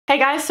Hey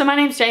guys, so my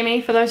name's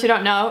Jamie, for those who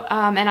don't know,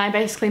 and I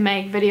basically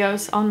make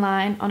videos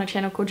online on a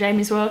channel called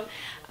Jamie's World.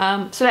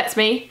 So that's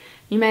me.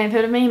 You may have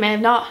heard of me, you may have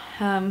not,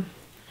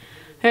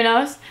 who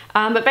knows.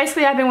 But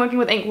basically I've been working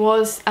with Ink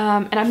Wars,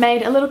 and I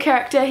made a little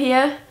character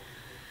here,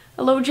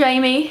 a little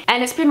Jamie,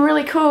 and it's been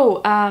really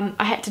cool.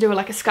 I had to do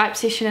like a Skype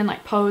session and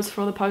like pose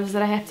for all the poses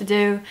that I have to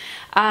do.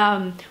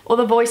 All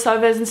the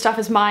voiceovers and stuff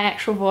is my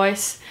actual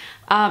voice.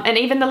 And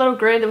even the little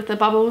grid with the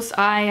bubbles,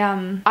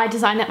 I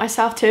designed that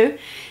myself too.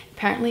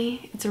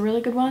 Apparently it's a really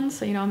good one,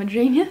 so you know I'm a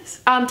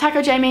genius.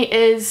 Tako Jamie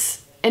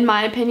is, in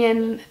my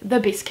opinion, the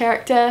best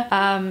character,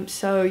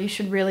 so you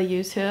should really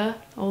use her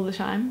all the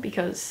time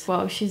because,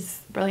 well,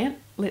 she's brilliant,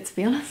 let's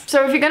be honest.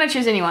 So if you're gonna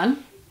choose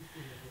anyone,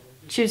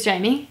 choose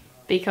Jamie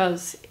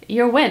because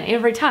you'll win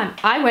every time.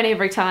 I win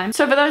every time.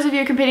 So for those of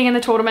you competing in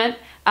the tournament,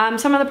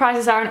 some of the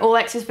prizes are an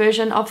all-access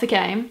version of the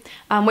game,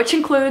 which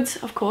includes,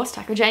 of course,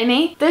 Tako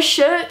Jamie, this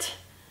shirt.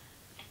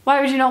 Why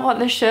would you not want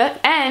this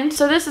shirt? And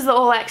so this is the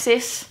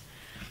all-access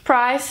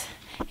prize,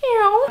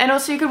 and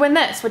also you could win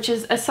this, which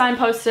is a signed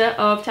poster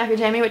of Tako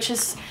Jamie, which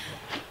is,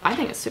 I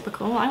think it's super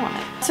cool. I want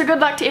it. So good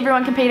luck to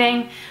everyone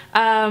competing.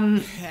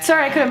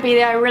 Sorry I couldn't be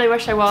there, I really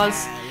wish I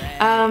was.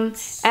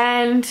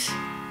 And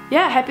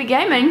yeah, happy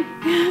gaming.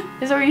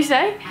 Is that what you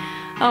say?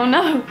 Oh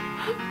no.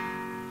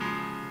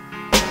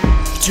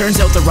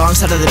 Turns out the wrong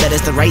side of the bed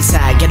is the right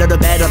side. Get out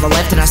of bed on the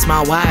left and I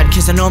smile wide,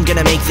 cause I know I'm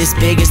gonna make this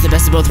big. It's the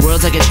best of both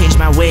worlds, I can change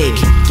my wig.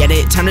 Get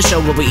it? Time to show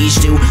what we each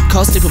do.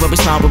 Call stupid but we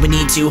smile when we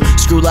need to.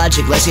 Screw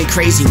logic, let's get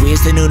crazy. We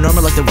is the new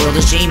normal, like the world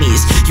is Jamie's.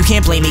 You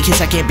can't blame me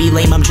cause I can't be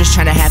lame. I'm just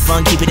trying to have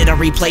fun, keeping it on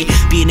replay.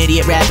 Be an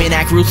idiot, rap and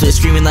act ruthless,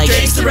 screaming like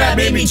gangsta rap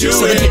made me do it.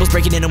 So the table's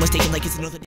breaking in, almost taking like it's another